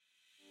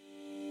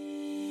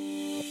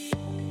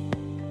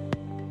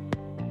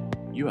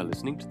You are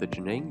listening to The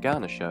Janine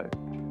Garner Show.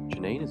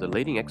 Janine is a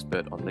leading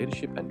expert on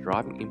leadership and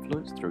driving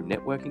influence through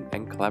networking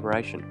and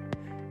collaboration,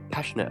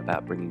 passionate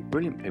about bringing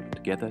brilliant people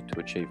together to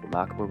achieve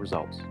remarkable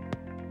results.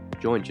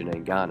 Join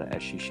Janine Garner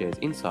as she shares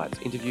insights,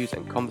 interviews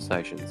and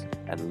conversations,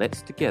 and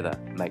let's together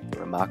make the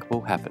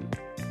remarkable happen.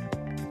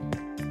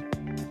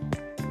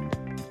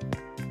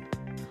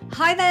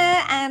 Hi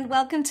there, and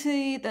welcome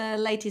to the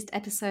latest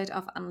episode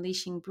of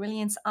Unleashing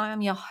Brilliance. I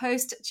am your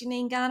host,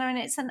 Janine Garner, and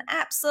it's an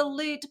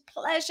absolute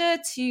pleasure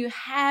to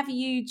have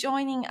you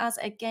joining us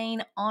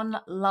again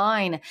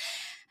online.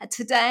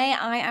 Today,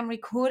 I am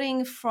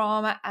recording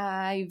from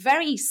a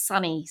very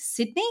sunny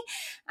Sydney,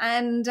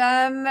 and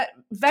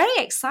very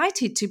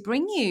excited to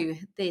bring you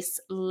this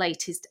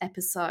latest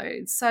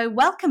episode. So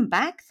welcome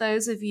back,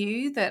 those of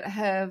you that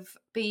have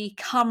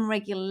become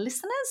regular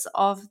listeners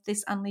of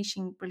this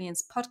Unleashing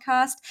Brilliance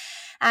podcast,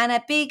 and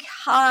a big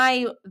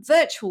high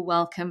virtual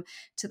welcome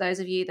to those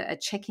of you that are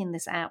checking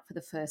this out for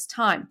the first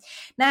time.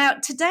 Now,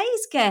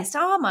 today's guest,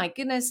 oh my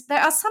goodness,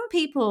 there are some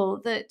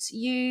people that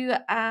you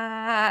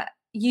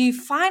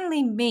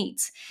finally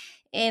meet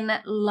in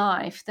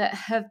life that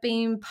have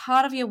been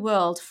part of your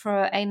world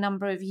for a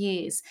number of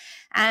years.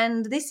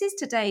 And this is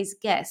today's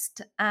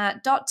guest,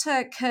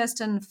 Dr.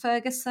 Kirstin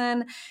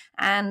Ferguson,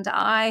 and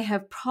I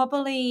have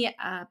probably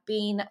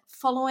been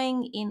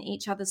following in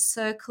each other's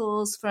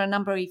circles for a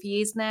number of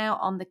years now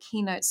on the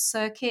keynote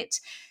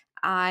circuit.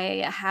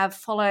 I have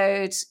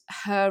followed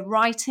her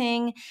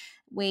writing.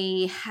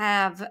 We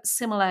have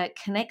similar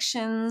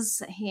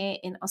connections here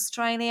in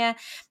Australia,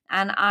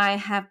 and I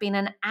have been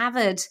an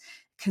avid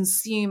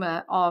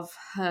consumer of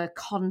her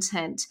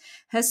content.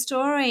 Her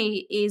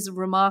story is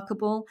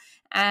remarkable,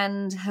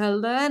 and her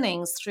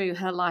learnings through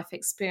her life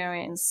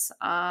experience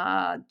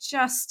are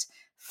just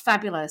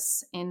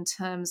fabulous in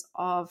terms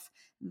of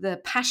the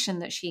passion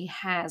that she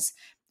has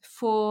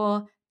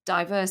for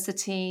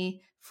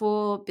diversity,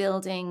 for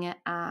building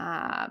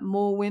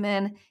more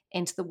women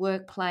into the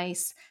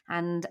workplace,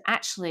 and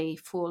actually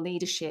for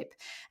leadership.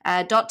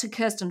 Dr.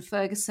 Kirstin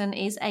Ferguson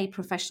is a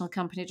professional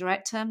company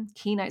director,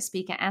 keynote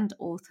speaker, and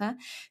author.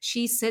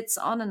 She sits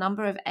on a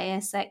number of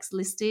ASX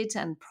listed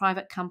and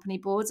private company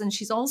boards, and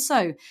she's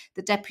also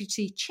the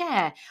deputy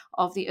chair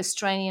of the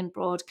Australian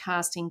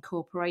Broadcasting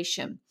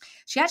Corporation.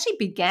 She actually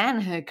began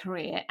her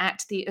career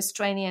at the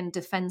Australian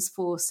Defence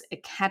Force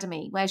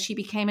Academy, where she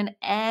became an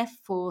Air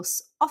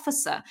Force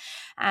officer.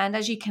 And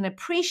as you can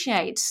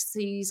appreciate,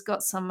 she's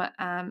got some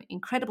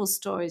incredible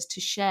stories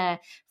to share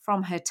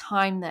from her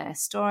time there,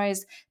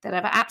 stories that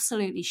have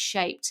absolutely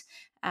shaped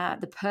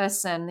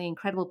the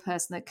incredible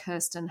person that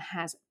Kirstin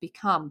has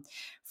become.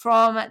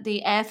 From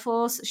the Air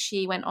Force,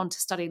 she went on to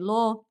study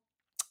law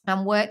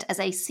and worked as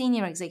a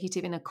senior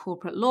executive in a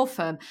corporate law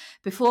firm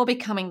before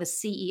becoming the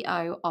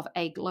CEO of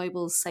a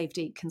global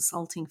safety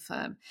consulting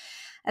firm.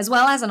 As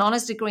well as an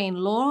honours degree in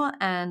law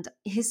and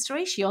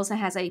history, she also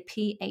has a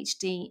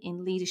PhD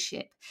in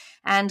leadership.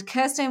 And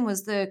Kirstin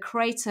was the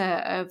creator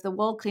of the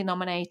Walkley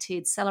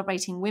nominated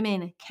Celebrating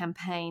Women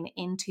campaign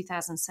in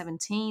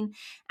 2017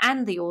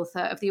 and the author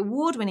of the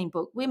award-winning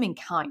book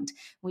Womankind,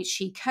 which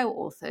she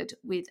co-authored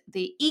with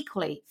the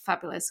equally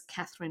fabulous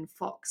Catherine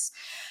Fox.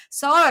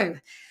 So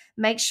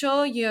make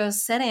sure you're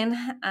set in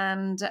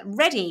and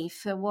ready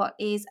for what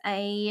is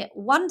a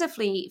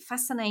wonderfully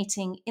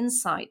fascinating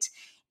insight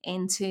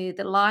into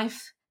the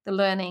life, the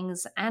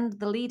learnings, and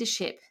the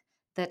leadership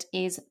that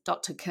is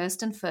Dr.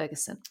 Kirstin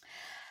Ferguson.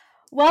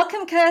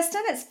 Welcome,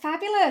 Kirstin. It's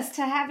fabulous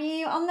to have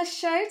you on the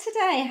show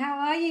today. How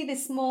are you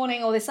this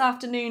morning or this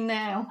afternoon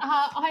now?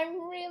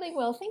 I'm really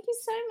well. Thank you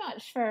so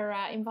much for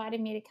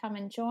inviting me to come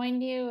and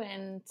join you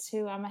and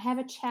to have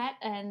a chat.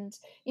 And,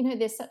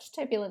 there's such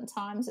turbulent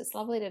times. It's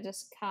lovely to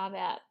just carve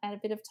out a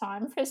bit of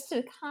time for us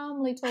to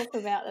calmly talk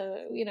about,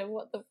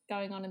 what's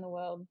going on in the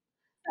world.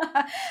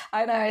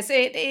 I know. So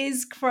it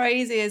is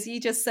crazy, as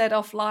you just said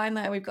offline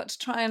there. We've got to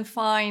try and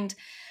find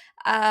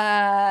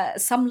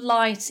some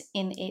light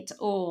in it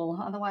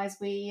all. Otherwise,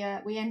 we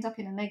end up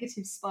in a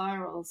negative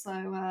spiral.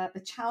 So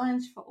the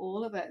challenge for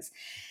all of us.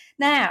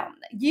 Now,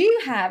 you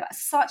have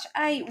such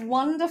a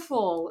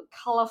wonderful,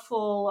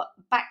 colourful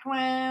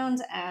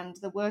background and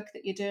the work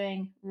that you're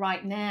doing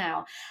right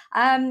now.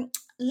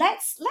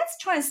 Let's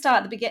try and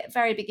start at the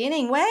very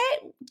beginning.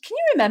 Can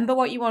you remember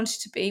what you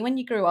wanted to be when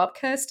you grew up,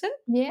 Kirstin?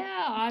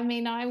 Yeah,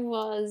 I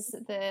was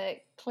the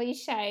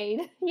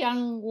cliched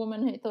young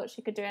woman who thought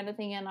she could do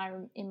anything,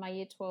 and in my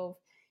Year 12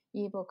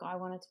 yearbook, I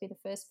wanted to be the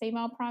first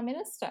female Prime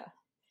Minister.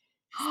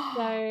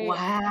 So,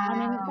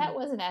 wow. that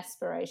was an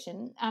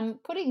aspiration.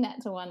 Putting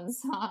that to one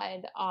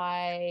side,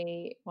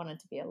 I wanted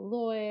to be a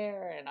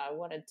lawyer and I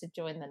wanted to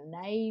join the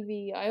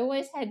Navy. I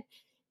always had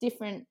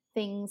different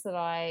things that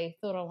I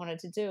thought I wanted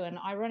to do. And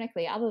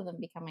ironically, other than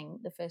becoming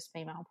the first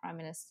female Prime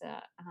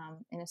Minister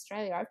in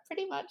Australia, I've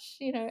pretty much,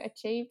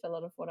 achieved a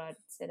lot of what I'd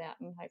set out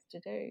and hoped to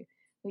do,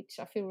 which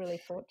I feel really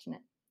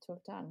fortunate. to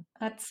have done.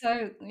 That's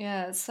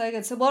it's so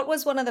good. So what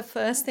was one of the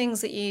first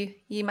things that you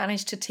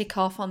managed to tick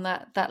off on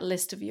that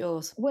list of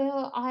yours?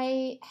 Well,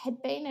 I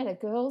had been at a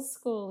girls'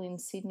 school in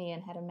Sydney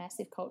and had a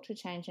massive culture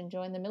change and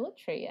joined the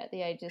military at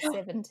the age of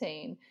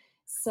 17.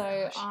 So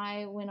Gosh.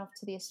 I went off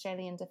to the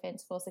Australian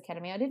Defence Force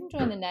Academy. I didn't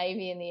join the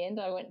Navy in the end.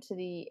 I went to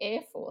the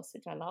Air Force,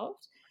 which I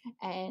loved,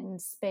 and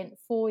spent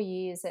 4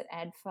 years at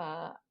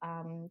ADFA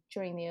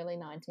during the early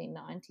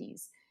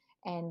 1990s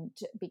and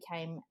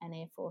became an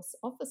Air Force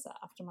officer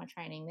after my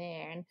training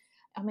there. And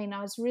I mean,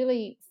 I was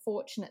really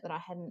fortunate that I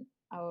hadn't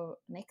an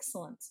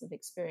excellent sort of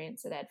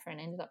experience at ADFA and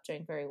ended up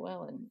doing very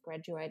well and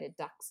graduated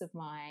ducks of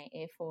my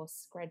Air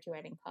Force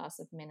graduating class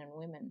of men and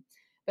women.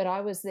 But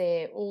I was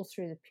there all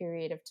through the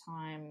period of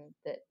time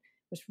that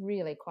was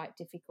really quite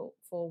difficult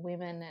for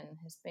women and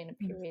has been a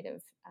period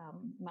of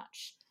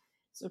much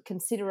sort of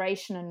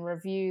consideration and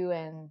review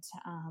and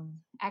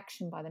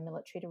action by the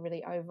military to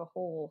really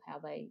overhaul how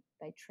they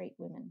treat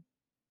women.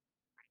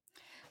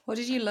 What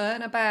did you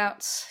learn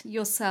about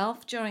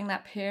yourself during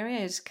that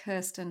period,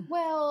 Kirstin?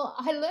 Well,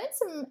 I learned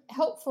some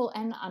helpful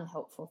and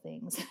unhelpful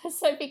things.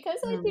 So, because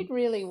I did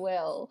really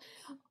well,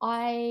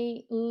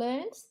 I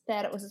learned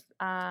that it was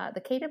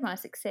the key to my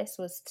success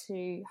was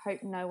to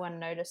hope no one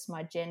noticed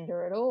my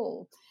gender at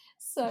all.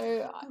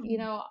 So,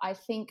 I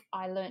think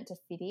I learned to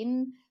fit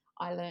in.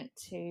 I learned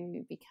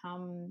to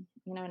become,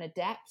 and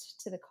adapt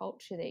to the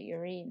culture that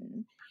you're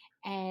in.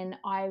 And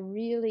I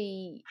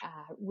really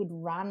would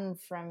run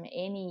from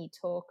any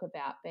talk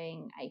about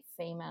being a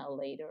female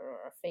leader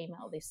or a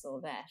female this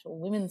or that, or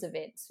women's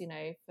events,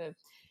 for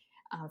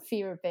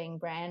fear of being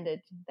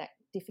branded that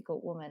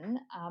difficult woman.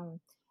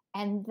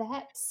 And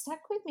that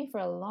stuck with me for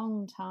a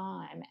long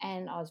time.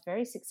 And I was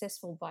very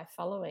successful by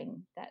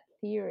following that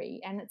theory.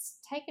 And it's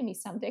taken me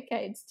some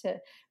decades to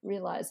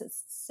realize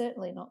it's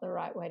certainly not the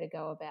right way to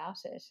go about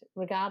it,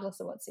 regardless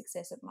of what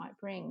success it might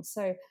bring.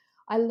 So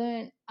I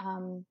learned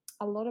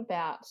a lot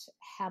about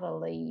how to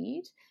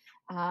lead.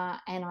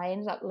 And I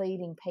ended up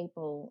leading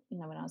people,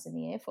 when I was in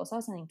the Air Force. I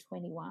was only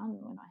 21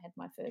 when I had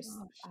my first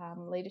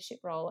leadership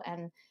role.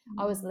 And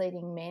I was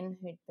leading men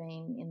who'd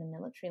been in the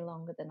military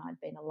longer than I'd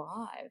been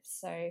alive.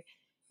 So,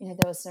 there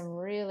was some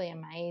really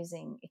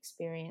amazing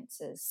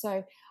experiences.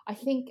 So I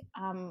think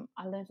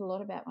I learned a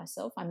lot about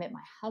myself. I met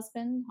my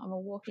husband. I'm a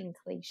walking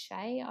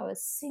cliche. I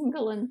was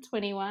single and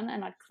 21,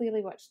 and I'd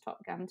clearly watched Top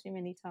Gun too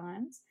many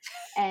times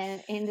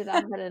and ended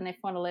up at an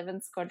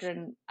F-111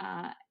 squadron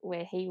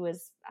where he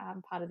was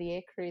part of the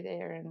air crew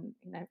there.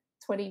 And,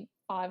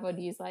 25 odd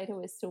years later,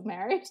 we're still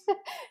married,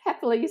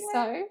 happily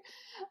so.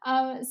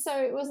 So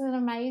it was an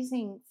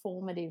amazing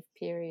formative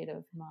period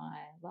of my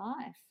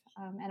life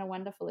and a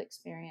wonderful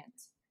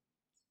experience.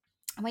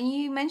 When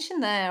you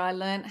mentioned there, I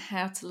learned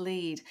how to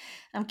lead.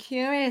 I'm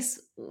curious,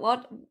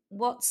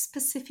 what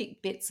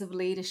specific bits of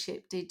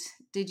leadership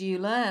did you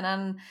learn?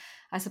 And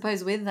I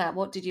suppose with that,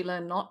 what did you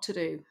learn not to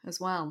do as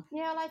well?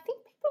 Yeah, well, I think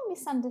people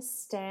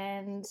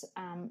misunderstand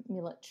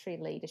military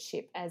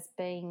leadership as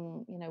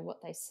being, what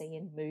they see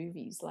in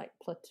movies like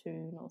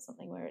Platoon or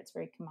something where it's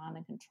very command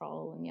and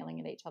control and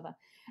yelling at each other.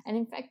 And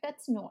in fact,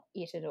 that's not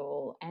it at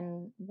all.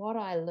 And what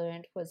I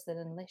learned was that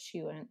unless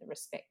you earned the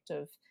respect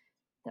of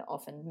the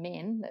often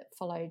men that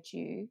followed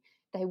you,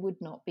 they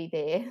would not be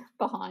there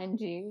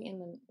behind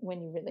you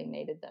when you really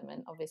needed them.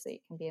 And obviously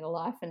it can be a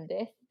life and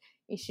death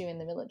issue in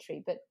the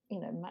military, but,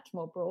 much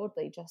more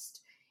broadly, just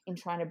in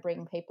trying to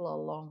bring people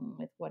along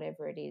with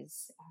whatever it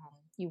is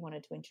you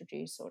wanted to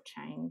introduce or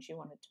change you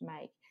wanted to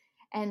make.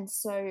 And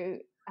so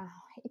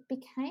it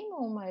became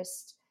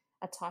almost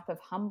a type of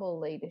humble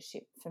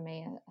leadership for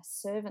me, a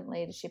servant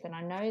leadership. And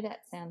I know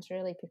that sounds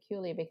really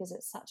peculiar because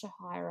it's such a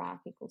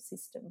hierarchical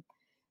system.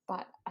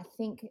 But I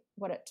think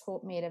what it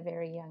taught me at a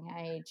very young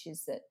age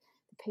is that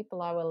the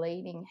people I were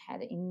leading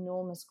had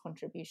enormous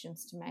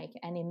contributions to make,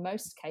 and in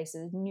most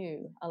cases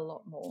knew a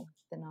lot more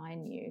than I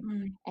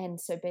knew.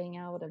 And so being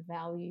able to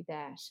value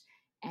that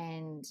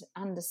and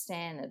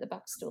understand that the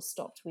buck still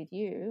stopped with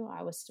you.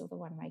 I was still the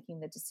one making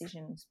the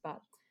decisions, but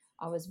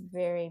I was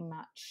very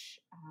much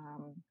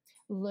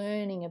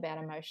learning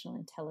about emotional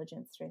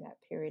intelligence through that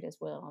period as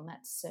well. And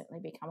that's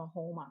certainly become a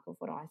hallmark of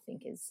what I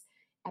think is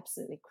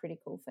absolutely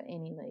critical for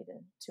any leader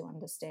to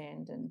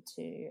understand and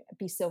to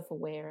be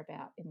self-aware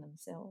about in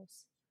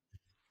themselves.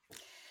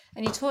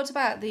 And you talked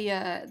about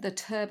the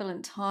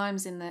turbulent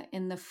times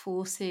in the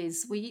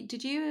forces.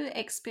 Did you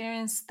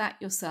experience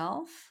that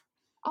yourself?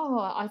 Oh,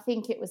 I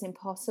think it was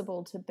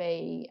impossible to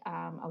be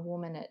a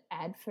woman at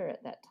ADFA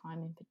at that time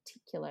in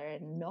particular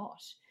and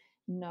not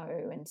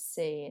know and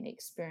see and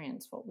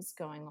experience what was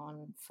going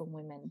on for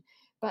women.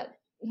 But,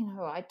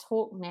 I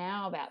talk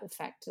now about the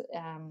fact,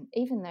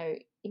 even though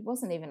it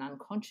wasn't even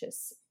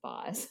unconscious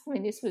bias, I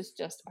mean, this was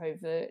just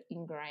overt,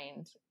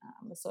 ingrained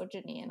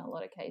misogyny in a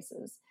lot of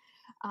cases.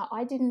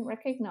 I didn't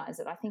recognize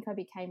it. I think I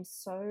became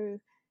so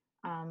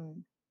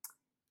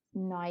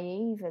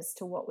naive as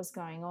to what was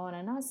going on,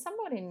 and I was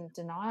somewhat in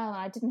denial.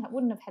 I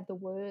wouldn't have had the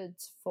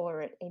words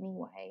for it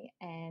anyway,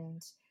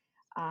 and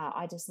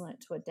I just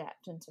learnt to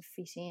adapt and to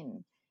fit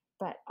in.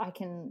 But I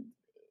can,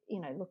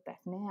 look back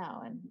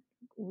now and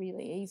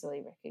really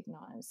easily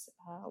recognize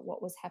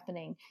what was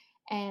happening.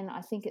 And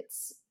I think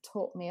it's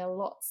taught me a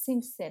lot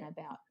since then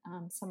about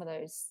some of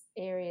those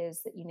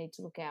areas that you need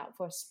to look out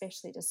for,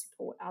 especially to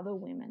support other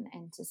women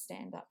and to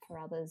stand up for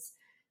others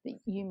that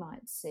you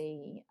might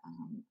see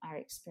are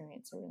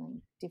experiencing a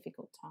really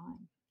difficult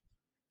time.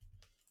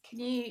 Can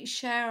you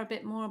share a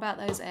bit more about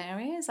those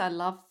areas? I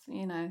love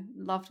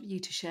you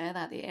to share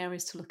that, the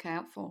areas to look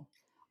out for.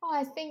 Oh,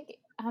 I think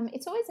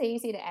it's always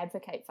easy to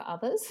advocate for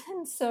others.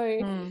 And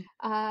so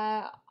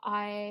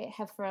I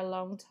have for a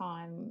long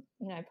time,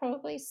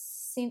 probably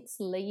since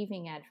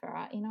leaving ADFA,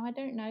 I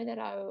don't know that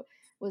I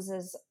was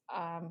as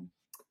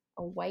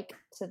awake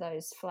to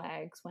those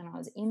flags when I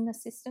was in the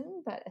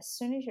system, but as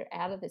soon as you're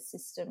out of the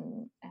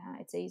system,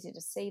 it's easy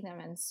to see them.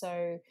 And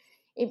so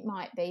it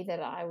might be that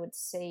I would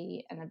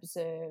see and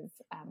observe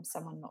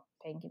someone not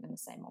being given the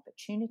same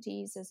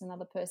opportunities as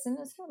another person.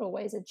 It's not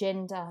always a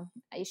gender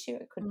issue.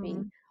 It could be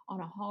on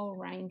a whole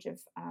range of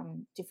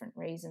different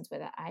reasons,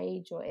 whether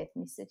age or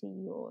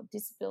ethnicity or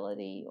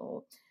disability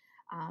or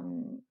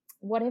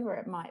whatever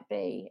it might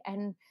be.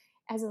 And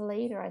as a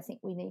leader, I think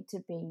we need to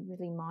be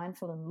really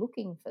mindful and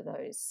looking for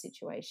those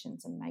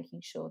situations and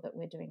making sure that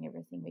we're doing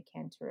everything we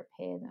can to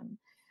repair them.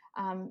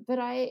 But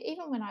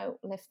even when I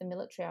left the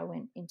military, I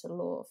went into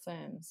law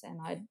firms, and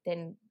I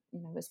then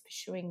was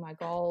pursuing my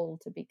goal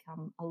to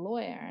become a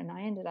lawyer, and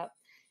I ended up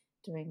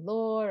doing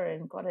law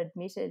and got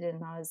admitted,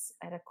 and I was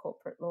at a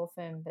corporate law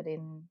firm but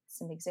in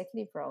some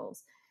executive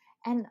roles.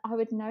 And I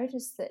would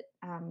notice that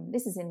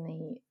this is in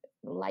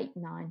the late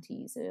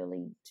 90s,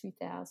 early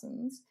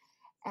 2000s,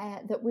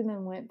 that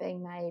women weren't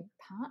being made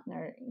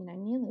partner,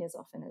 nearly as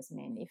often as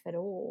men, if at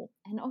all.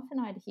 And often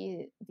I'd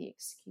hear the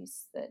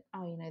excuse that,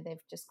 they've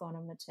just gone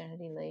on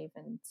maternity leave,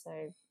 and so,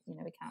 we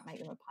can't make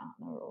them a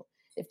partner, or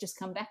they've just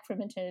come back from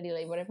maternity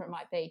leave, whatever it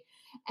might be.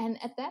 And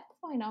at that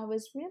point, I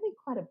was really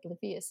quite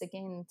oblivious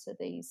again to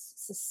these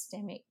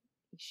systemic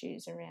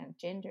issues around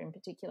gender in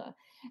particular.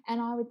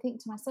 And I would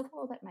think to myself,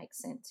 well, that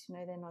makes sense.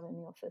 They're not in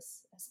the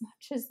office as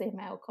much as their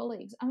male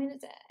colleagues. I mean,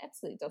 it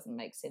absolutely doesn't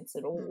make sense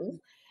at all.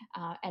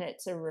 And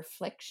it's a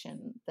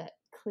reflection that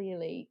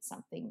clearly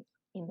something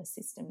in the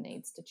system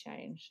needs to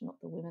change, not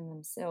the women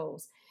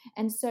themselves.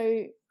 And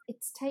so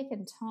it's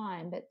taken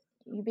time, but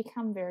you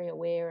become very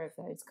aware of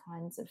those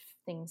kinds of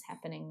things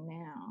happening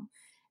now.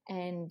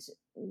 And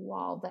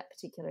while that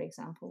particular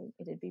example,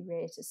 it'd be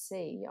rare to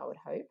see, I would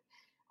hope,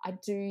 I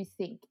do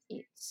think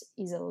it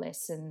is a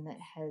lesson that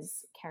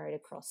has carried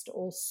across to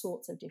all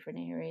sorts of different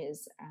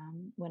areas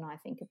when I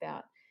think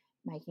about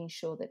making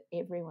sure that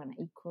everyone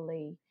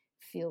equally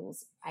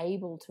feels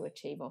able to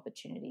achieve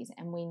opportunities.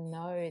 And we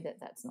know that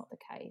that's not the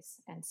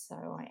case. And so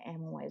I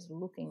am always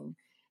looking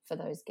for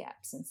those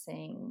gaps and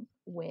seeing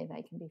where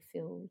they can be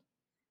filled.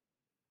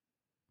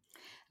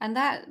 And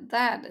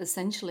that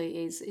essentially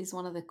is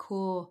one of the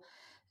core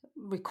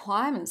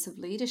requirements of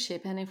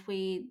leadership. And if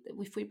we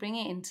bring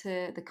it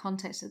into the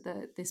context of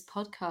this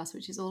podcast,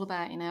 which is all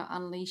about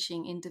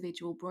unleashing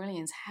individual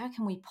brilliance, how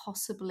can we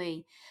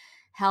possibly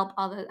help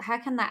others? How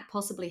can that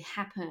possibly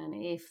happen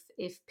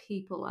if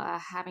people are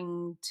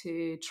having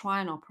to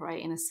try and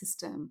operate in a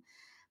system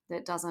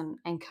that doesn't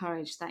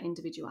encourage that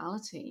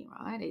individuality,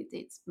 right?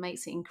 It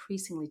makes it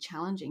increasingly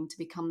challenging to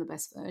become the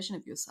best version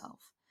of yourself.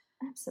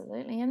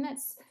 Absolutely. And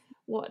that's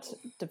what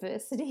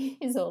diversity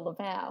is all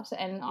about.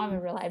 And I'm a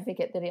real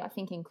advocate that I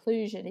think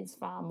inclusion is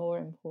far more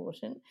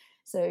important.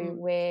 So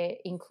where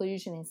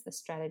inclusion is the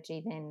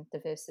strategy, then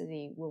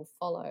diversity will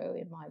follow,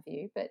 in my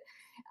view. But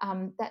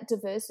that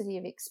diversity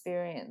of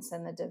experience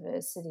and the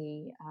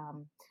diversity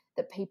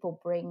that people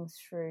bring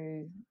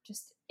through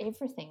just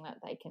everything that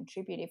they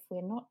contribute, if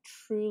we're not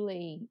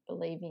truly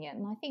believing it,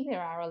 and I think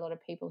there are a lot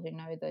of people who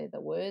know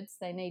the words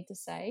they need to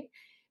say,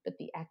 but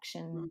the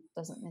action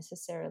doesn't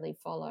necessarily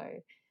follow.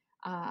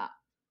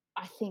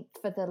 I think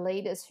for the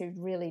leaders who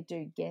really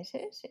do get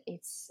it,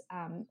 it's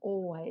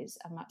always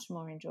a much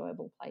more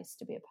enjoyable place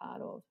to be a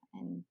part of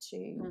and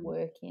to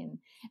work in,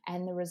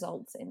 and the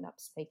results end up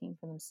speaking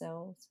for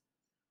themselves.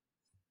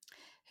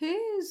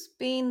 Who's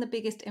been the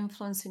biggest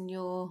influence in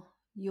your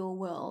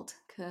world,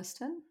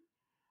 Kirstin?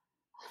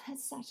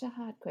 That's such a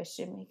hard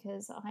question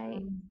because I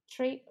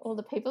treat all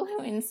the people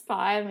who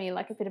inspire me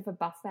like a bit of a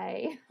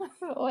buffet.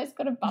 I've always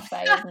got a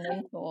buffet of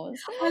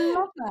mentors. I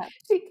love that.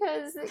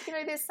 Because,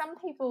 there's some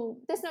people,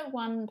 there's no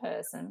one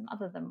person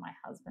other than my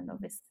husband,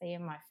 obviously,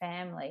 and my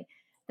family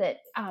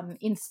that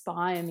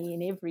inspire me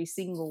in every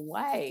single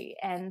way.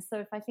 And so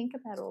if I think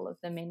about all of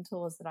the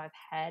mentors that I've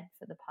had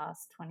for the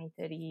past 20,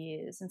 30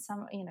 years, and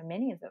some,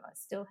 many of them I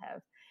still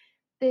have,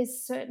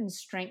 there's certain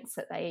strengths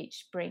that they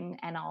each bring,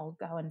 and I'll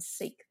go and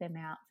seek them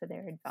out for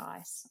their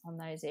advice on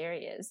those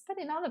areas. But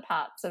in other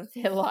parts of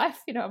their life,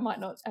 I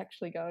might not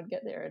actually go and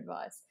get their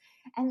advice.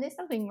 And there's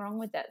nothing wrong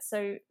with that.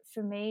 So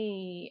for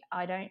me,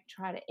 I don't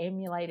try to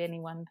emulate any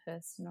one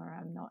person, or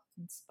I'm not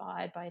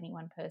inspired by any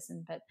one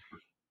person, but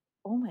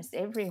almost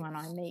everyone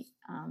I meet,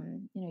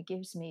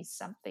 gives me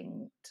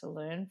something to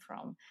learn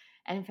from.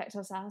 And in fact, I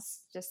was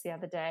asked just the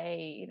other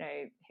day,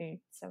 who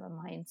some of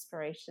my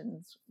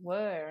inspirations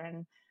were,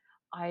 and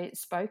I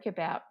spoke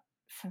about,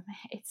 for me,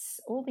 it's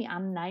all the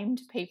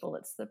unnamed people.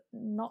 It's the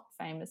not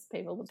famous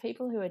people, the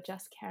people who are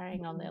just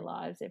carrying on their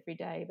lives every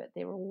day, but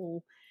they're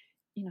all,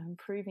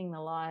 improving the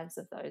lives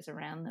of those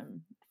around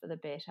them for the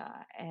better.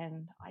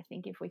 And I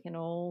think if we can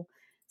all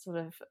sort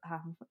of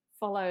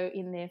follow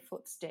in their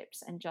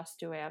footsteps and just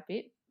do our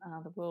bit,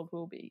 the world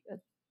will be a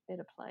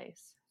better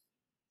place.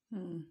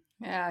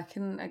 Yeah, I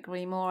couldn't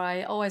agree more.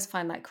 I always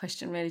find that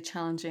question really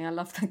challenging. I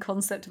love the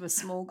concept of a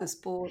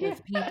smorgasbord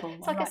of people.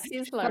 It's like a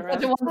sizzler,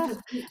 That's such a wonderful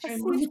a picture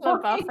in my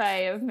sizzler mind.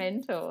 buffet of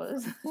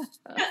mentors.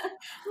 I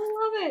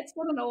love it.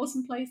 What an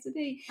awesome place to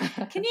be.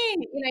 Can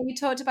you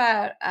talked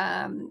about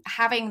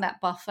having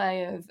that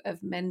buffet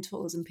of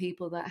mentors and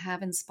people that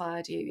have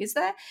inspired you. Is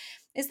there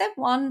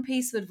one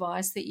piece of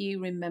advice that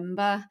you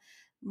remember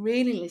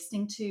really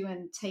listening to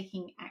and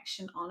taking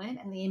action on it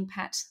and the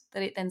impact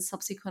that it then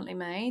subsequently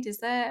made? Is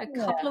there a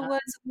couple of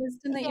words of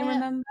wisdom that you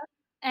remember?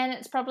 And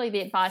it's probably the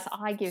advice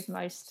I give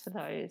most to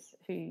those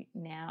who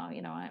now,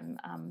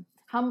 I'm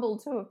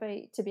humbled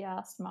to be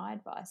asked my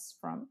advice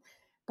from.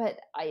 But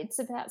it's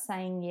about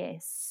saying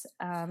yes,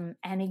 and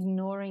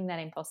ignoring that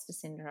imposter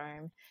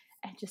syndrome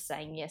and just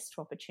saying yes to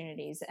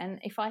opportunities. And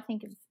if I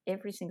think of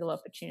every single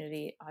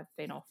opportunity I've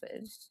been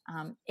offered,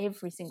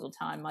 every single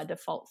time my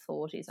default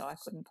thought is, I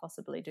couldn't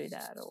possibly do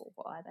that, or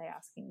why are they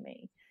asking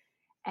me?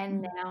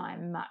 And now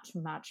I'm much,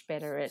 much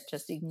better at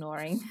just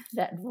ignoring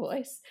that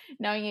voice,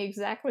 knowing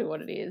exactly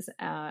what it is,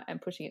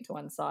 and pushing it to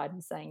one side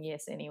and saying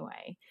yes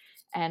anyway.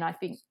 And I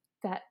think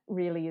that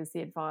really is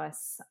the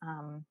advice.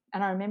 And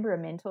I remember a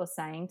mentor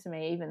saying to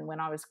me, even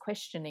when I was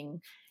questioning,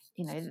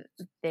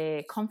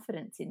 their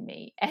confidence in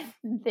me, and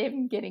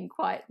them getting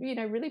quite,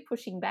 really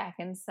pushing back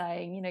and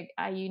saying,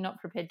 are you not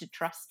prepared to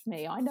trust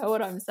me? I know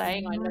what I'm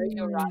saying. I know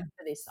you're right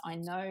for this. I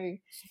know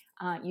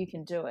you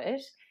can do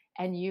it.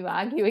 And you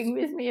arguing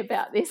with me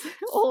about this,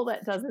 all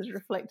that does is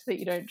reflect that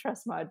you don't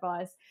trust my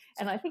advice.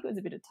 And I think it was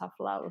a bit of tough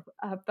love,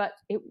 but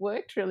it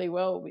worked really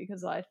well,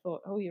 because I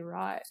thought, oh, you're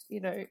right.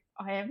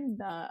 I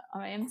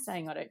am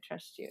saying I don't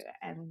trust you,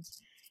 and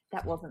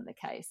that wasn't the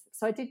case.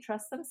 So I did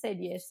trust them, said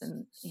yes,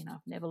 and I've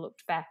never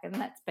looked back. And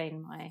that's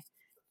been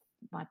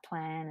my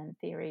plan and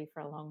theory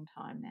for a long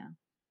time now.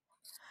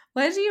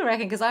 Where do you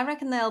reckon? Because I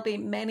reckon there'll be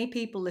many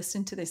people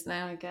listening to this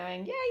now and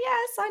going, yeah,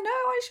 yes, I know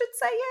I should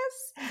say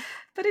yes,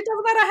 but it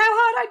doesn't matter how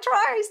hard I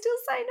try, I still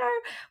say no.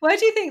 Where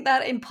do you think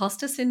that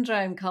imposter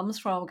syndrome comes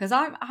from? Because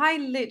I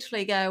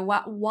literally go,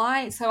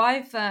 why? So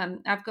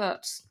I've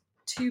got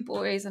 2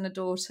 boys and a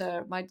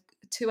daughter. My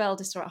 2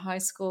 eldest are at high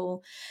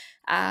school.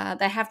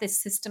 They have this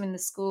system in the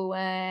school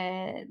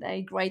where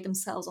they grade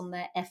themselves on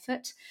their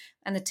effort,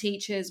 and the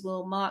teachers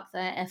will mark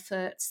their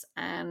efforts,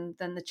 and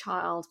then the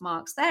child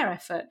marks their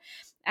effort.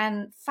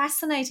 And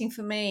fascinating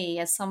for me,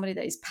 as somebody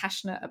that is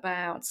passionate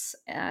about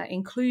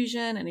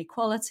inclusion and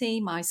equality,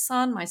 my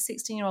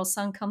 16-year-old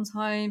son comes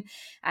home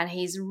and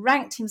he's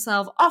ranked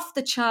himself off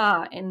the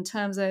chart in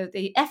terms of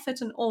the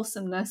effort and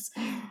awesomeness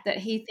that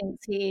he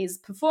thinks he is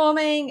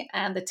performing,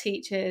 and the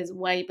teacher's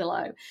way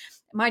below.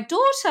 My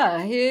daughter,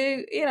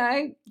 who,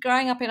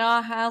 growing up in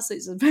our house,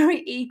 is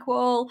very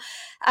equal,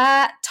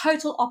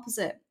 total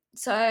opposite.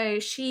 So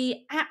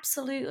she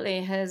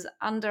absolutely has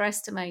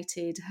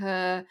underestimated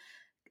her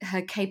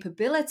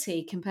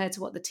capability compared to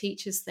what the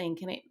teachers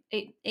think, and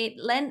it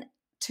lent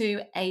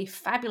to a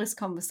fabulous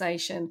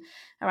conversation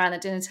around the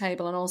dinner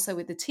table, and also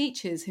with the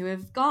teachers who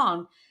have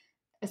gone,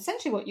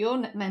 essentially what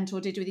your mentor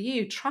did with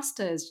you, trust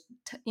us,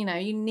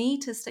 you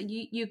need to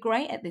stay, you're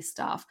great at this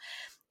stuff.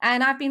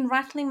 And I've been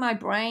rattling my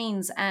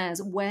brains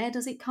as, where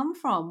does it come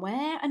from?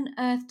 Where on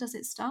earth does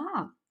it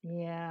start?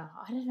 Yeah,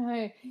 I don't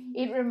know.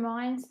 It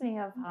reminds me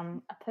of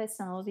a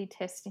personality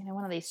test,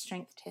 one of these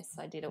strength tests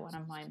I did at one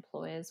of my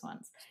employers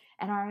once.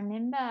 And I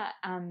remember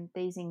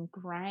these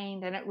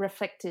ingrained, and it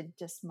reflected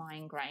just my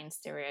ingrained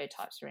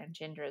stereotypes around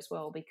gender as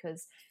well,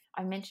 because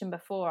I mentioned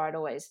before I'd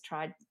always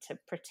tried to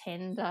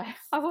pretend I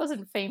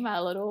wasn't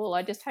female at all.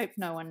 I just hoped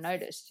no one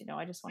noticed,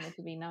 I just wanted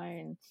to be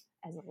known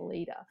as a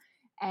leader.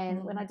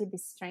 And when I did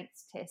this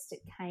strengths test,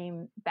 it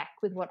came back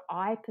with what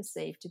I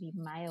perceived to be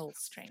male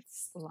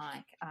strengths,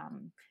 like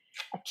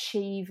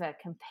achiever,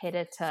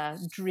 competitor,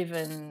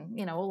 driven,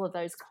 all of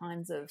those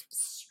kinds of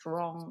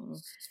strong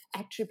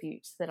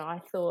attributes that I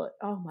thought,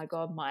 oh my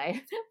God,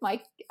 my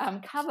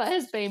cover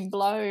has been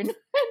blown. And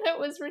it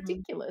was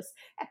ridiculous,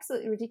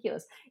 absolutely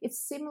ridiculous. It's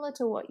similar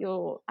to what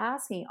you're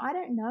asking. I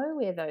don't know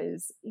where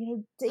those,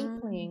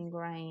 deeply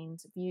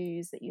ingrained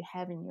views that you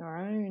have in your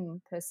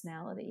own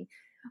personality,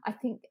 I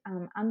think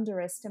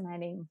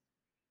underestimating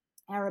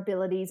our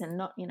abilities, and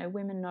not,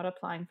 women not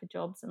applying for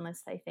jobs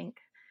unless they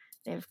think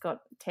they've got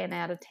 10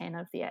 out of 10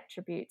 of the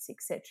attributes,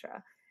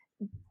 etc.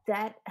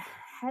 That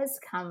has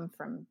come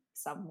from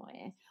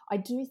somewhere. I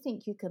do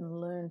think you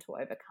can learn to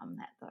overcome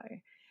that, though.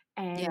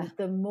 And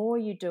the more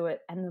you do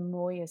it, and the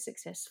more you're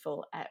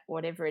successful at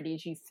whatever it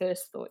is you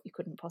first thought you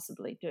couldn't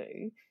possibly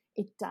do,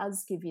 it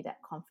does give you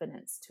that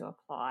confidence to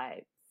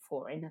apply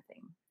for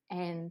anything.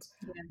 And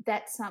Yeah.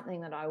 that's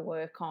something that I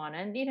work on.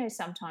 And,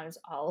 sometimes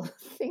I'll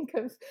think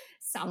of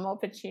some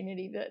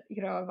opportunity that,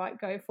 I might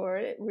go for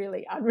it.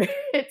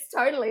 It's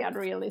totally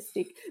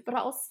unrealistic, but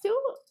I'll still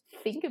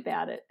think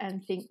about it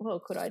and think,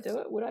 well, could I do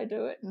it? Would I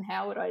do it? And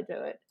how would I do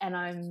it? And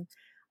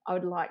I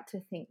would like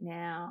to think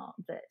now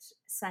that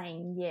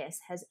saying yes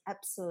has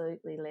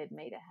absolutely led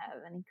me to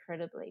have an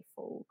incredibly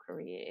full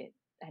career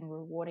and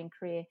rewarding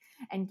career,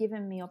 and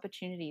given me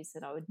opportunities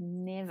that I would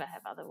never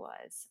have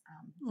otherwise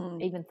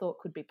even thought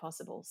could be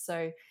possible.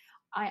 So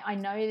I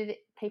know that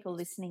people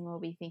listening will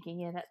be thinking,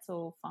 yeah, that's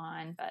all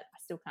fine, but I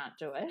still can't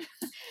do it.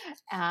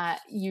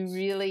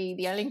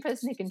 The only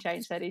person who can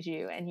change that is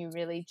you, and you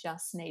really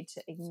just need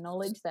to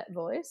acknowledge that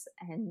voice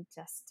and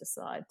just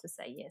decide to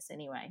say yes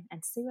anyway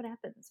and see what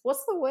happens.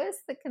 What's the worst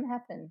that can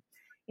happen?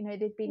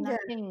 There'd be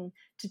nothing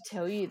to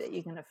tell you that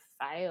you're going to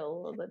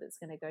fail or that it's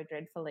going to go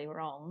dreadfully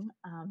wrong.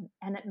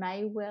 And it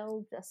may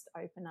well just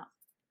open up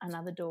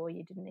another door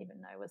you didn't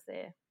even know was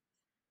there.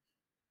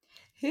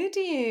 Who do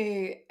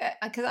you,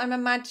 because I'm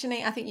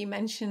imagining, I think you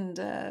mentioned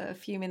a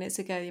few minutes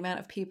ago the amount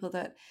of people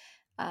that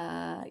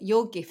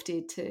you're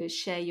gifted to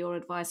share your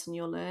advice and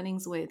your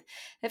learnings with.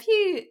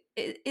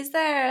 Is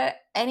there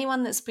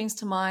anyone that springs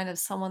to mind of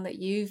someone that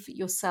you've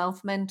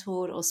yourself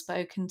mentored or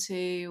spoken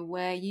to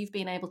where you've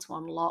been able to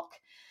unlock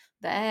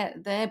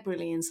their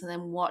brilliance and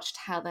then watched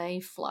how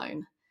they've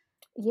flown?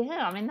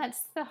 Yeah, I mean, that's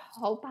the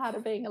whole part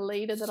of being a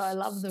leader that I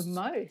love the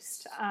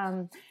most.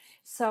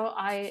 So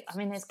I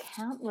mean, there's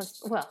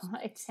countless. Well,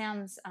 it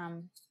sounds.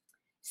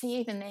 See,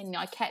 even then,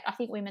 I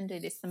think women do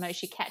this the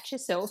most. You catch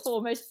yourself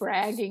almost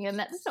bragging, and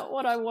that's not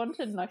what I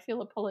wanted, and I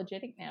feel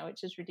apologetic now,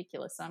 which is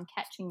ridiculous. So I'm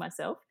catching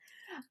myself.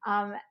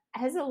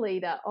 As a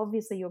leader,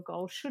 obviously your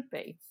goal should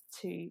be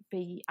to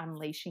be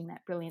unleashing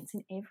that brilliance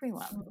in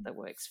everyone that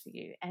works for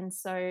you. And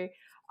so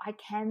I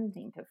can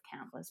think of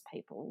countless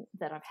people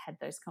that I've had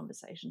those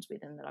conversations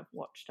with and that I've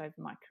watched over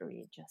my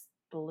career just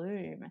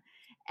bloom.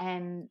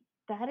 And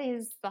that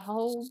is the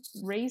whole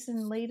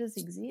reason leaders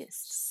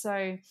exist.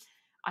 So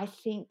I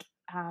think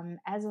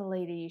as a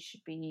leader, you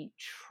should be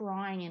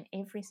trying in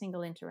every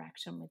single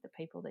interaction with the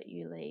people that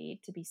you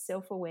lead to be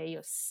self-aware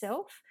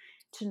yourself,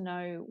 to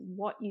know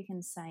what you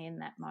can say in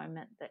that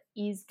moment that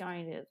is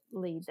going to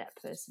lead that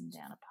person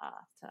down a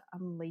path to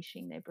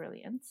unleashing their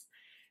brilliance.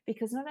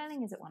 Because not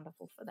only is it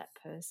wonderful for that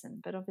person,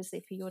 but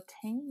obviously for your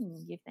team,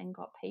 you've then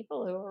got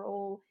people who are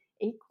all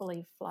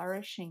equally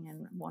flourishing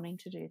and wanting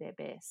to do their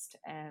best.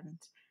 And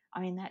I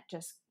mean, that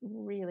just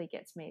really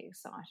gets me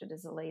excited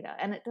as a leader.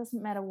 And it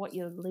doesn't matter what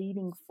you're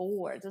leading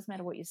for. It doesn't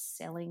matter what you're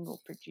selling or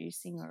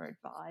producing or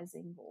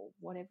advising or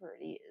whatever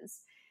it is.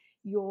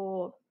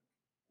 Your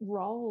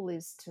role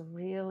is to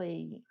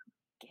really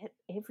get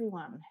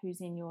everyone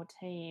who's in your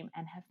team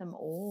and have them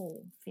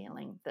all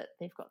feeling that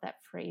they've got that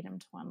freedom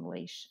to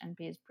unleash and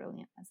be as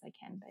brilliant as they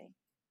can be.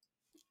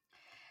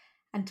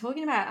 And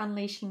talking about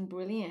unleashing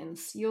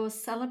brilliance, your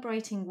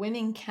Celebrating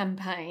Women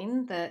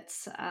campaign that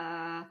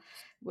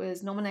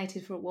was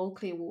nominated for a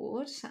Walkley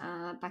Award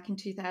back in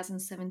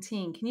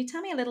 2017. Can you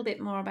tell me a little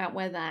bit more about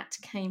where that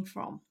came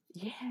from?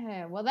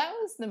 Yeah, well, that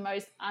was the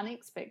most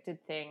unexpected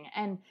thing.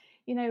 And,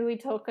 we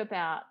talk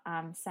about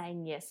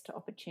saying yes to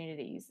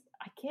opportunities.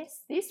 I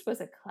guess this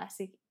was a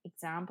classic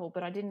example,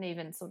 but I didn't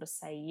even sort of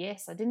say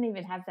yes. I didn't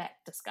even have that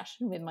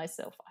discussion with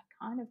myself.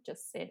 I kind of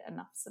just said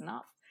enough's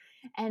enough.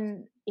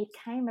 And it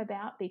came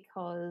about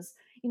because,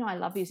 I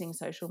love using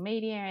social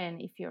media.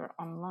 And if you're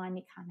online,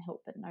 you can't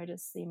help but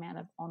notice the amount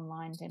of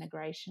online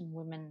denigration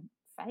women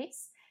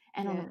face.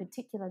 And on a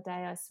particular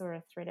day, I saw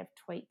a thread of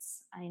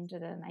tweets aimed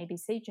at an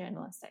ABC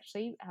journalist,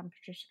 actually,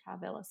 Patricia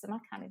Carvelis, and I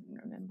can't even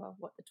remember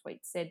what the tweet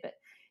said, but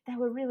they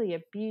were really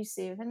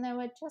abusive and they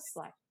were just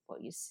like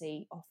what you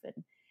see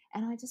often.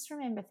 And I just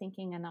remember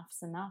thinking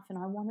enough's enough, and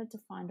I wanted to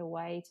find a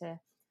way to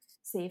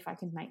see if I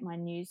could make my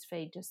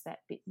newsfeed just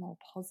that bit more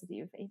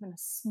positive, even a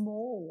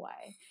small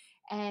way.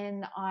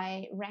 And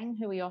I rang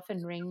who we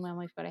often ring when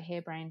we've got a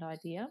harebrained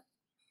idea.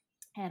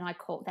 And I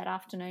called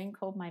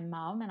my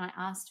mum, and I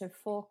asked her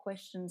 4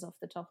 questions off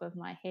the top of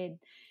my head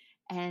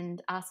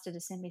and asked her to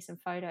send me some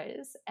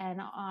photos.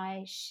 And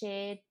I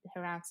shared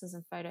her answers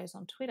and photos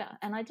on Twitter.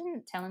 And I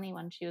didn't tell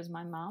anyone she was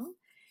my mum.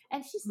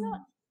 And she's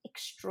not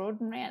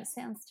extraordinary. It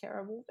sounds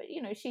terrible, but,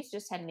 she's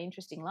just had an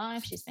interesting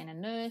life. She's been a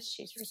nurse.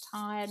 She's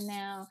retired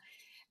now.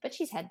 But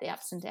she's had the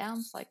ups and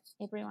downs like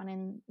everyone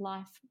in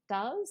life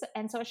does.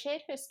 And so I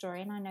shared her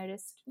story, and I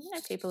noticed,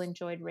 people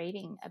enjoyed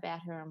reading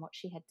about her and what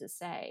she had to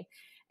say.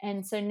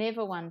 And so,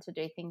 never one to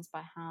do things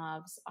by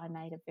halves, I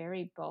made a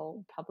very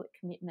bold public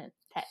commitment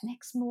that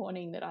next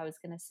morning that I was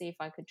going to see if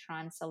I could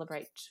try and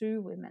celebrate 2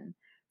 women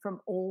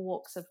from all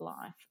walks of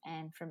life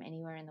and from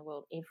anywhere in the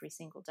world every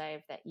single day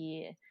of that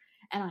year.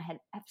 And I had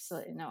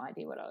absolutely no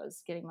idea what I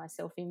was getting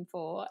myself in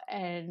for,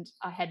 and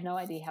I had no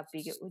idea how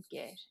big it would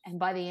get. And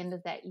by the end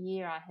of that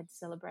year, I had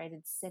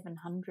celebrated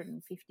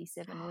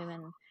 757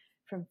 women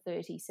from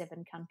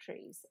 37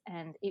 countries,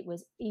 and it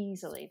was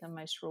easily the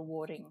most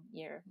rewarding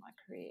year of my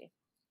career.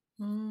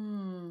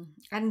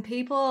 And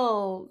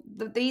people,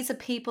 these are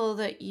people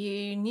that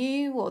you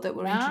knew or that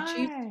were introduced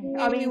to No,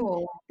 I you, mean,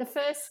 or the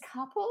first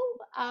couple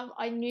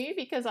I knew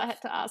because I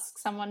had to ask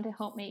someone to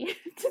help me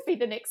to be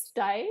the next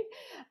day.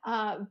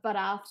 But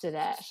after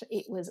that,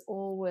 it was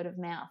all word of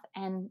mouth,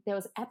 and there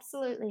was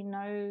absolutely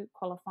no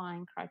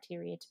qualifying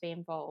criteria to be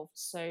involved.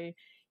 So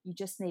you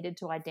just needed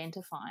to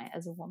identify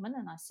as a woman,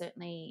 and I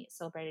certainly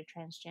celebrated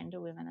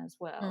transgender women as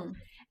well.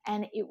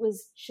 And it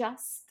was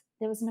just,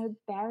 there was no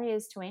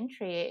barriers to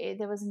entry.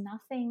 There was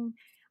nothing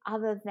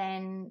other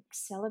than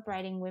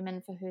celebrating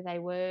women for who they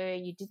were.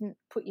 You didn't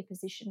put your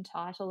position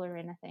title or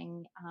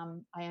anything.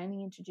 I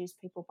only introduced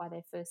people by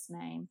their first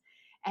name.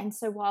 And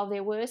so while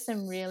there were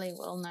some really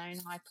well-known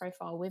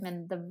high-profile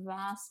women, the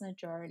vast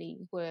majority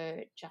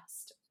were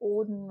just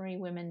ordinary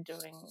women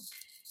doing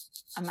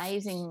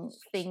amazing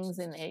things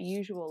in their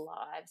usual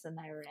lives, and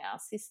they were our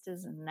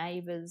sisters and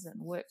neighbours and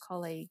work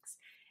colleagues.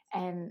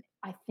 And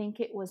I think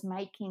it was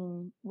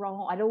making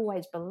role. I'd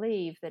always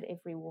believed that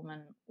every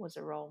woman is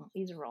a role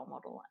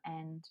model,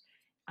 and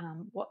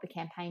what the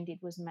campaign did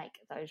was make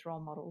those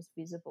role models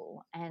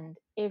visible. And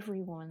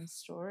every woman's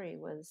story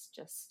was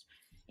just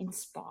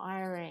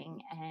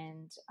inspiring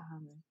and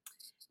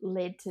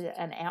led to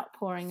an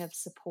outpouring of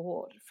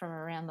support from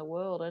around the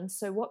world. And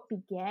so what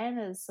began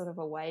as sort of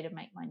a way to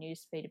make my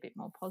newsfeed a bit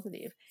more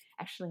positive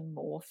actually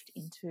morphed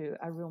into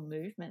a real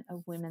movement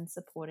of women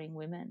supporting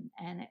women.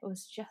 And it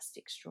was just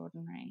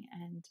extraordinary.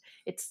 And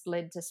it's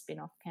led to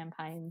spin-off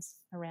campaigns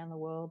around the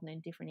world and in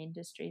different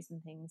industries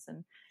and things,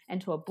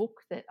 and to a book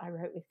that I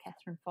wrote with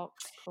Catherine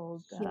Fox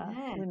called yes.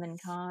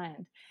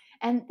 Womankind.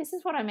 And this is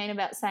what I mean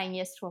about saying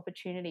yes to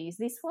opportunities.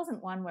 This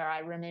wasn't one where I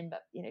remember,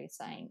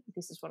 saying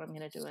this is what I'm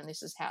going to do and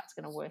this is how it's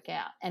going to work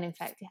out. And in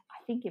fact,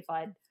 I think if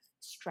I'd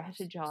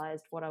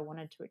strategized what I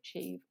wanted to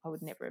achieve, I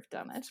would never have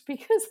done it,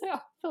 because I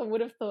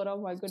would have thought,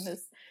 oh my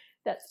goodness,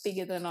 that's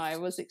bigger than I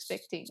was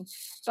expecting.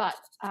 But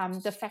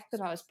the fact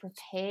that I was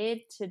prepared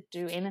to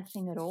do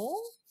anything at all,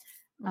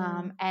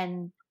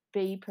 and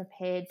be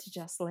prepared to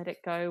just let it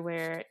go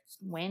where it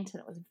went,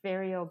 and it was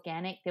very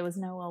organic. There was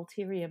no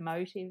ulterior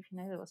motive,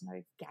 there was no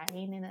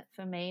gain in it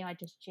for me. I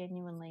just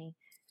genuinely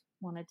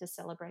wanted to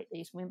celebrate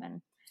these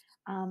women.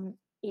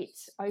 It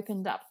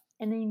opened up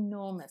an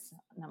enormous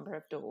number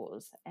of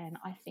doors, and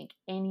I think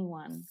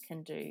anyone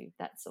can do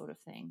that sort of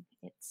thing.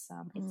 It's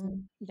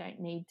you don't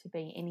need to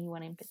be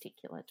anyone in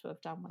particular to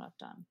have done what I've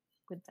done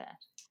with that.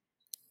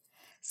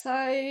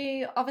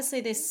 So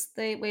obviously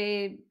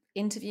we're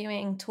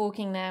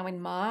talking now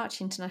in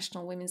March,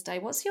 International Women's Day.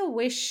 What's your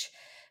wish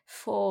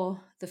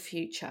for the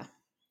future?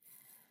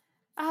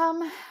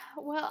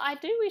 Well, I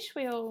do wish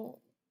we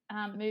all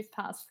move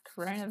past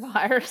the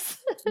coronavirus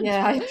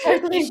Yeah, I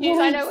totally issues. agree.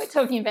 I know we're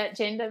talking about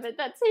gender, but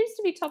that seems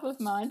to be top of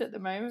mind at the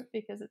moment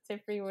because it's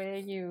everywhere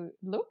you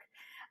look.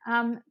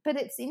 But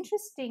it's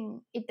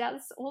interesting. It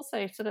does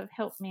also sort of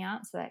help me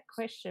answer that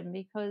question,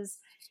 because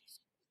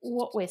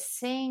what we're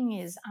seeing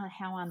is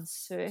how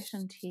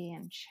uncertainty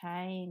and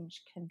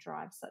change can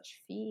drive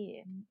such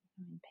fear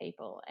in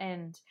people,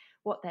 and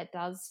what that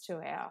does to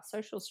our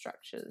social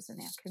structures and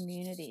our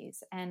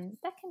communities. And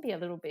that can be a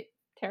little bit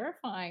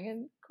terrifying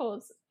and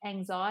cause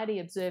anxiety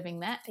observing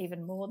that,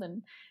 even more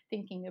than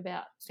thinking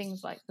about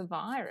things like the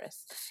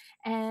virus.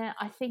 And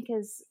I think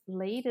as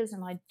leaders,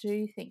 and I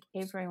do think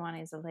everyone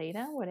is a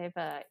leader,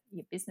 whatever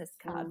your business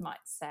card might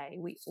say,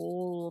 we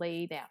all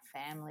lead our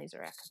families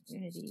or our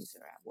communities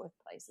or our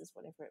workplaces,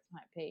 whatever it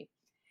might be.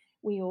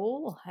 We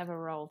all have a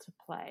role to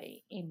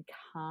play in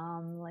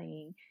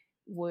calmly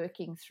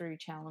working through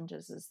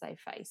challenges as they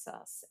face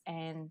us,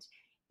 and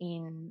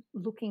in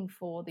looking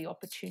for the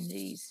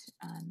opportunities,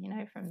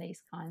 from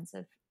these kinds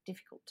of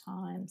difficult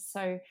times.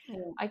 So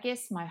I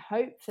guess my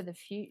hope for the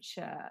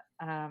future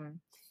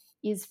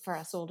is for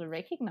us all to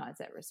recognise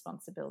that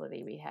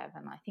responsibility we have.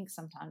 And I think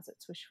sometimes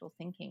it's wishful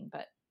thinking,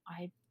 but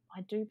I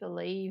do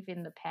believe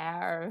in the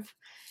power of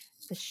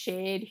the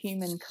shared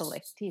human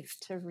collective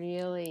to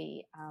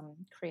really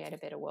create a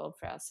better world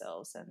for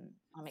ourselves. And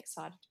I'm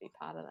excited to be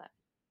part of that.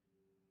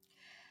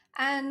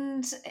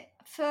 And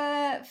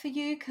for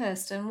you,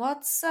 Kirstin,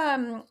 what's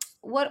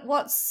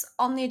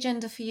on the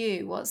agenda for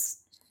you?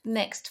 What's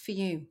next for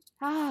you?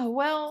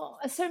 Well,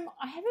 so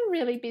I have a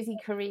really busy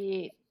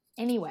career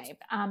anyway.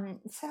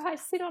 So I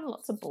sit on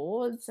lots of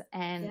boards,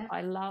 and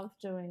I love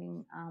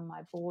doing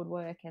my board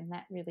work, and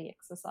that really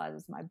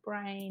exercises my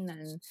brain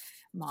and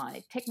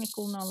my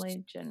technical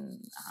knowledge, and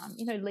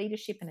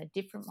leadership in a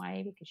different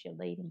way, because you're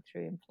leading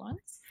through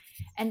influence.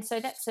 And so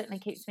that certainly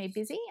keeps me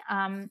busy.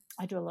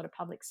 I do a lot of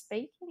public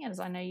speaking, as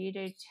I know you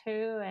do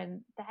too,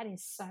 and that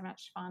is so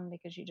much fun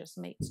because you just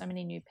meet so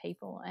many new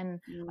people. And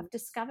I've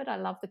discovered I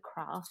love the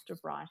craft of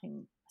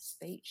writing a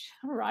speech,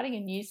 writing a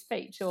new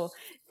speech, or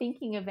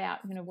thinking about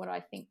what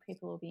I think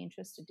people will be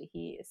interested to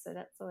hear. So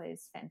that's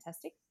always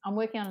fantastic. I'm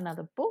working on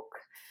another book,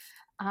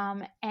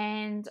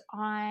 and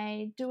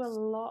I do a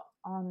lot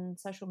on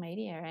social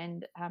media,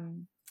 and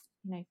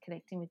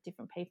connecting with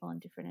different people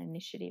and different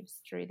initiatives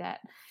through that.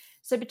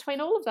 So between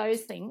all of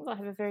those things, I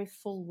have a very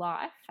full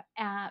life.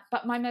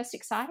 But my most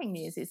exciting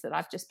news is that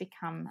I've just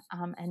become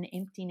an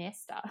empty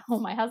nester, or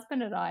my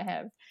husband and I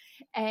have.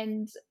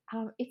 And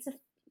it's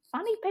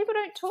funny, people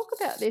don't talk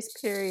about this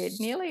period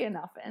nearly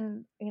enough.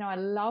 And, I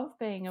love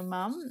being a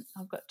mum.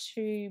 I've got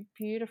two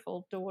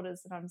beautiful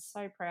daughters that I'm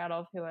so proud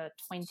of, who are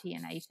 20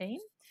 and 18.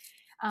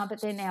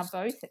 But they're now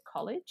both at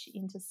college,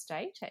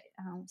 interstate,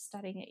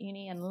 studying at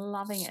uni and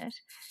loving it.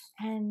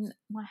 And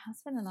my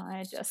husband and I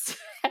are just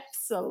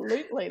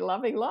absolutely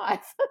loving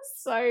life.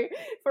 So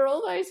for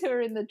all those who are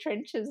in the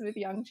trenches with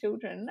young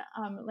children,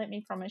 let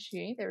me promise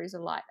you there is a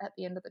light at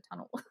the end of the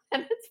tunnel,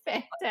 and it's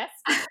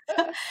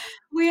fantastic.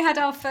 We had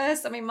our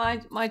first,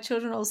 my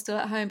children are all still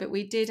at home, but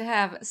we did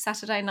have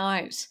Saturday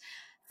night.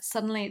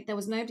 Suddenly there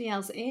was nobody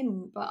else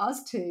in but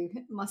us two,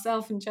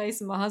 myself and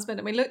Jason, my husband,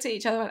 and we looked at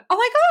each other and went, oh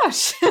my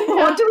gosh,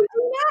 what do we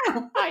do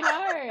now?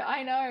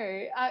 I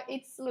know.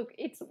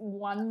 It's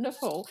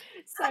wonderful.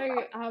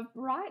 So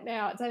right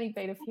now, it's only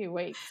been a few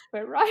weeks,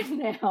 but right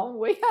now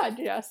we are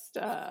just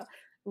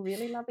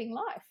really loving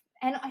life.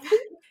 And I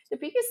think the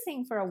biggest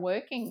thing for a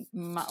working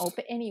or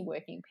for any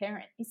working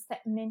parent is that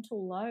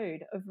mental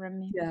load of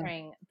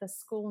remembering the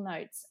school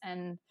notes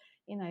and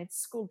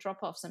school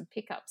drop-offs and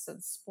pickups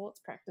and sports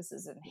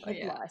practices and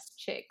head lice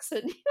checks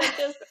and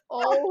just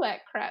all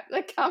that crap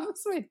that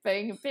comes with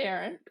being a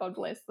parent. God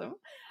bless them.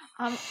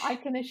 I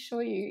can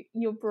assure you,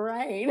 your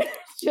brain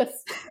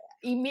just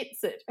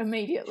emits it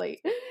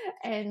immediately,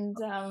 and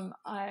I'm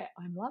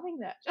loving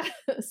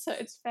that. So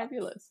it's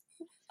fabulous.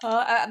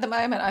 At the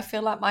moment, I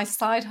feel like my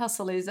side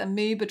hustle is a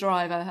Uber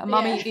driver, a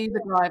mummy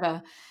Uber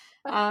driver.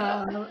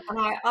 And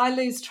I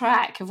lose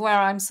track of where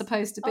I'm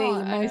supposed to be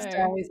most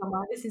days. I'm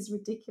like, this is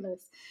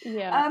ridiculous.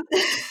 Yeah.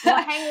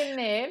 Well, hang in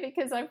there,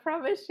 because I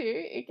promise you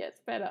it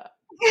gets better.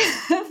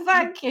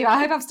 Thank you. I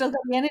hope I've still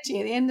got the energy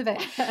at the end of it.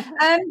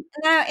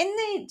 Now,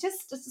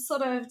 just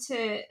sort of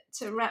to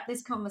wrap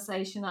this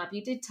conversation up,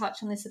 you did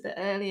touch on this a bit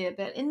earlier,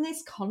 but in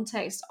this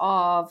context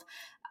of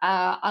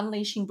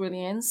unleashing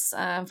brilliance,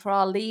 for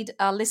our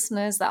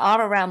listeners that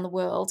are around the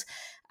world,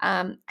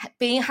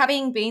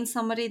 having been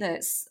somebody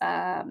that's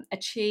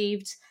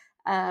achieved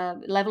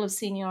level of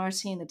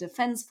seniority in the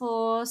Defence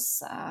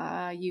Force,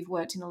 you've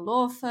worked in a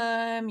law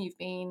firm, you've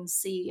been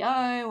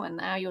CEO, and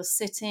now you're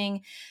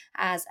sitting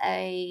as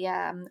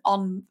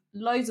on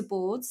loads of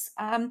boards.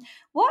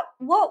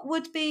 What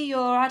would be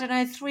your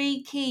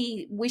 3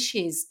 key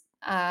wishes,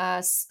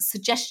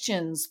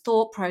 suggestions,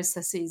 thought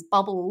processes,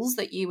 bubbles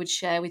that you would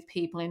share with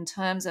people in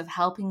terms of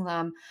helping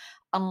them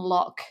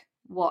unlock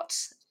what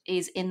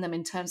is in them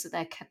in terms of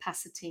their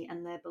capacity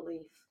and their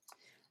belief?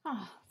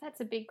 Oh, that's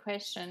a big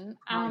question.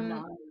 I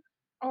know.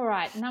 All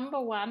right.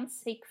 Number one,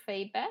 seek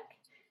feedback.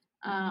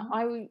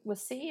 I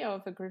was CEO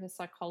of a group of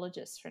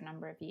psychologists for a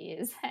number of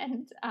years,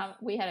 and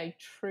we had a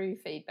true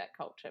feedback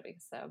culture,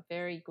 because they were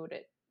very good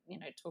at,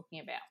 talking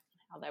about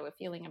how they were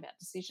feeling about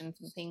decisions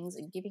and things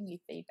and giving you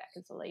feedback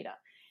as a leader.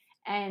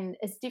 And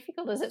as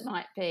difficult as it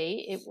might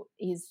be, it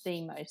is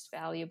the most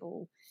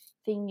valuable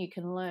thing you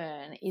can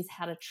learn, is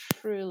how to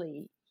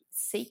truly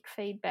seek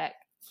feedback,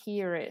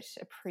 hear it,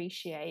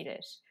 appreciate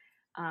it,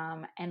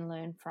 and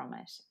learn from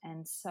it.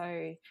 And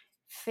so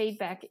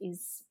feedback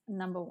is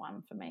number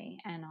one for me,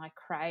 and I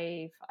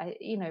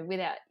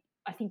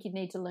think you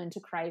need to learn to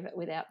crave it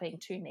without being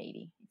too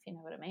needy, if you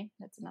know what I mean.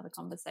 That's another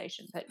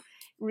conversation, but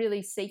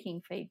really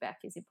seeking feedback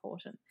is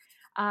important.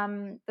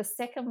 The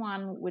second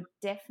one would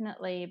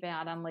definitely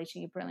about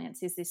unleashing your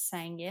brilliance is this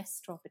saying yes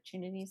to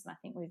opportunities, and I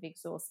think we've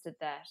exhausted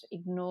that.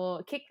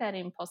 Kick that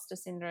imposter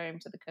syndrome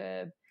to the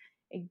curb.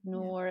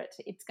 Ignore it.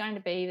 It's going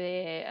to be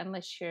there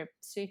unless you're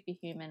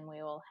superhuman.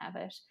 We all have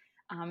it.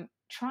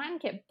 Try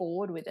and get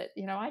bored with it.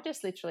 I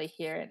just literally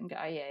hear it and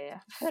go, yeah,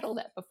 I've heard all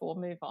that before,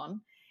 move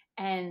on.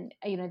 And,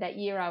 that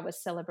year I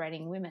was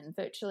celebrating women,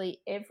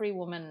 virtually every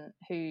woman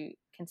who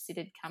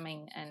considered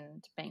coming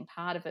and being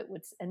part of it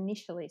would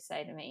initially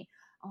say to me,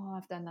 oh,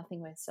 I've done nothing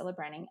worth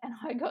celebrating. And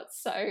I got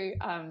so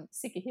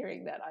sick of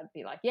hearing that. I'd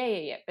be like,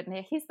 yeah. But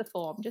now here's the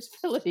form, just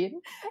fill it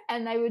in.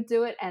 And they would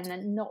do it. And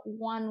then not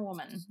one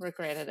woman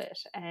regretted it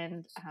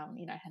and, had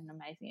an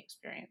amazing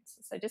experience.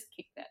 So just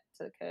kick that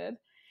to the curb.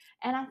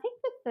 And I think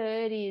the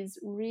third is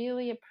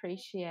really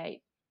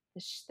appreciate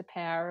the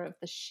power of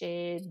the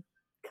shared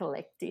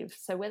collective.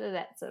 So whether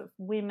that's of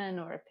women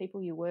or of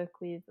people you work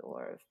with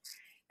or of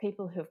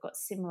people who have got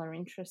similar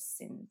interests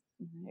in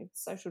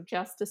social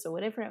justice or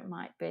whatever it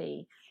might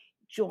be,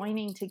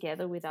 joining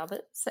together with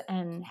others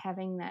and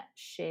having that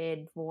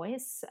shared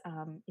voice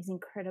is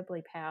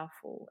incredibly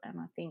powerful. And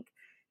I think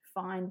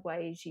find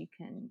ways you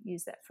can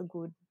use that for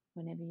good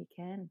whenever you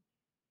can.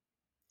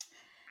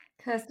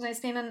 Kirstin, it's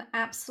been an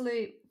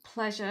absolute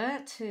pleasure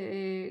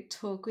to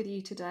talk with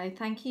you today.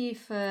 Thank you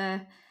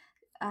for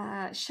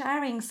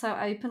sharing so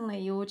openly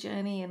your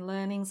journey and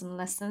learnings and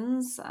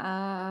lessons.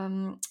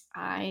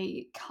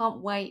 I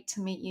can't wait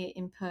to meet you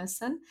in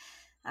person.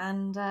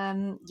 And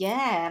my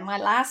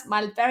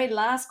very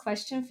last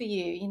question for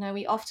you.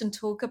 We often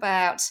talk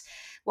about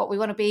what we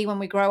want to be when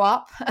we grow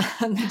up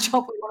and the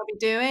job we want to we're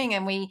doing,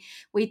 and we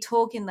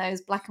talk in those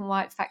black and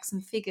white facts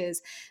and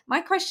figures. My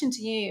question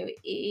to you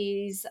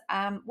is,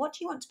 what do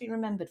you want to be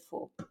remembered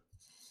for?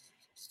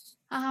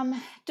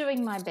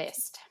 Doing my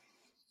best.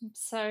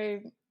 So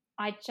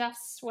I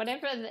just,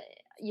 whatever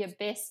your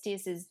best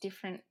is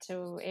different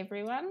to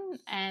everyone,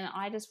 and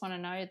I just want to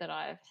know that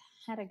I've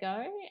had a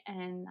go,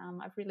 and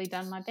I've really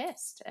done my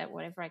best at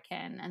whatever I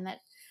can. And that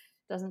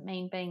doesn't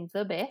mean being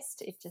the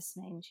best, it just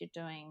means you're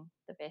doing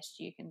the best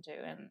you can do.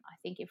 And I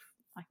think if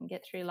I can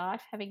get through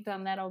life having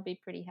done that, I'll be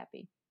pretty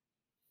happy.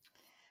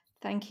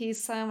 Thank you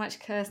so much,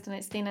 Kirstin.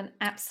 It's been an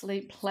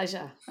absolute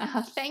pleasure.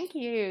 Thank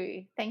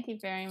you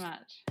very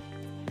much.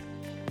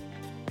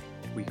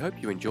 We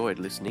hope you enjoyed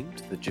listening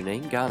to the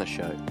Janine Garner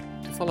Show.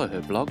 To follow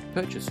her blog,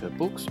 purchase her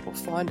books, or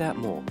find out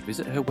more,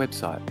 visit her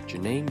website,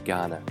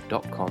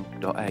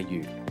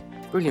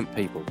 janinegarner.com.au. Brilliant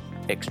people,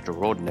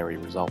 extraordinary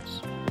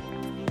results.